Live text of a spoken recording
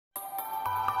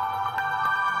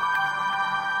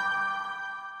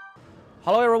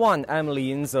Hello everyone, I'm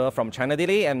Li Yinze from China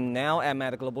Daily, and now I'm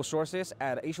at Global Sources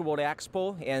at Washable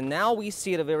Expo, and now we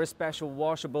see the very special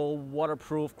washable,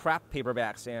 waterproof kraft paper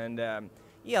bags, and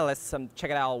yeah, let's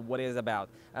check it out what it is about.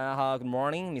 Good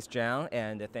morning, Ms. Zhang,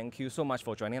 and thank you so much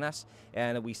for joining us.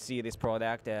 And we see this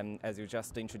product, and as you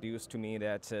just introduced to me,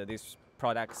 that this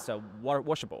product is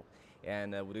washable.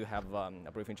 And would you have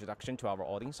a brief introduction to our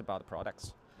audience about the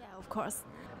products? Yeah, of course.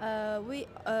 We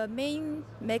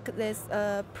make this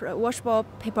washable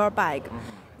paper bag.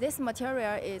 This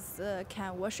material is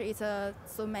can wash it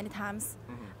so many times,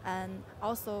 and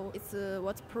also it's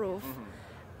waterproof.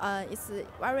 It's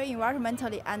very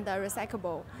environmentally and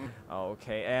recyclable.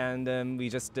 Okay, and we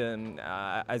just,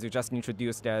 as you just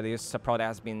introduced, this product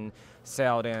has been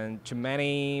sold to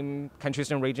many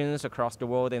countries and regions across the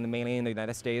world, and mainly in the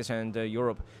United States and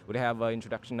Europe. Would you have an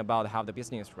introduction about how the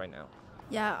business right now?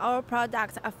 Yeah, our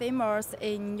products are famous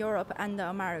in Europe and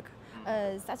America,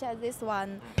 such as this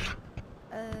one.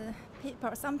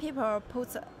 Some people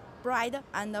put bread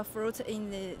and fruit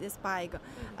in this bag,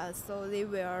 so they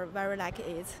will very like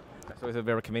it. So it's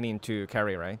very convenient to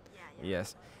carry, right? Yeah.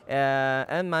 Yes.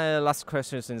 And my last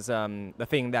question is the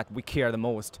thing that we care the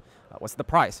most. What's the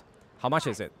price? How much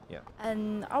is it? Yeah.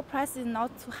 And our price is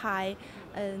not too high.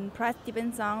 Price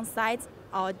depends on size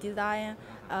or design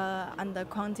and the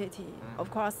quantity.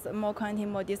 Of course, more quantity,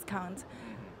 more discount.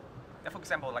 For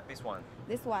example, like this one.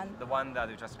 This one. The one that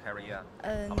you just carry, yeah.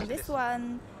 This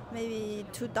one maybe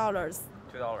 $2.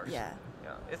 $2. Yeah.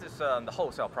 Yeah. This is the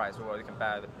wholesale price, or you can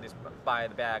buy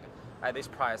the bag at this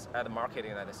price at the market in the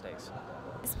United States.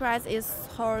 This price is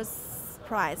wholesale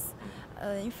price.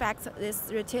 In fact, this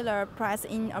retailer price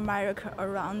in America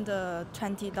around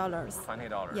 $20.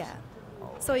 $20. Yeah.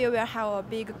 So you will have a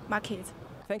big market.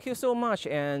 Thank you so much.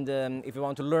 And if you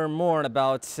want to learn more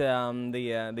about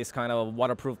this kind of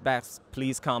waterproof bags,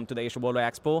 please come to the Washable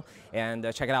Expo and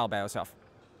check it out by yourself.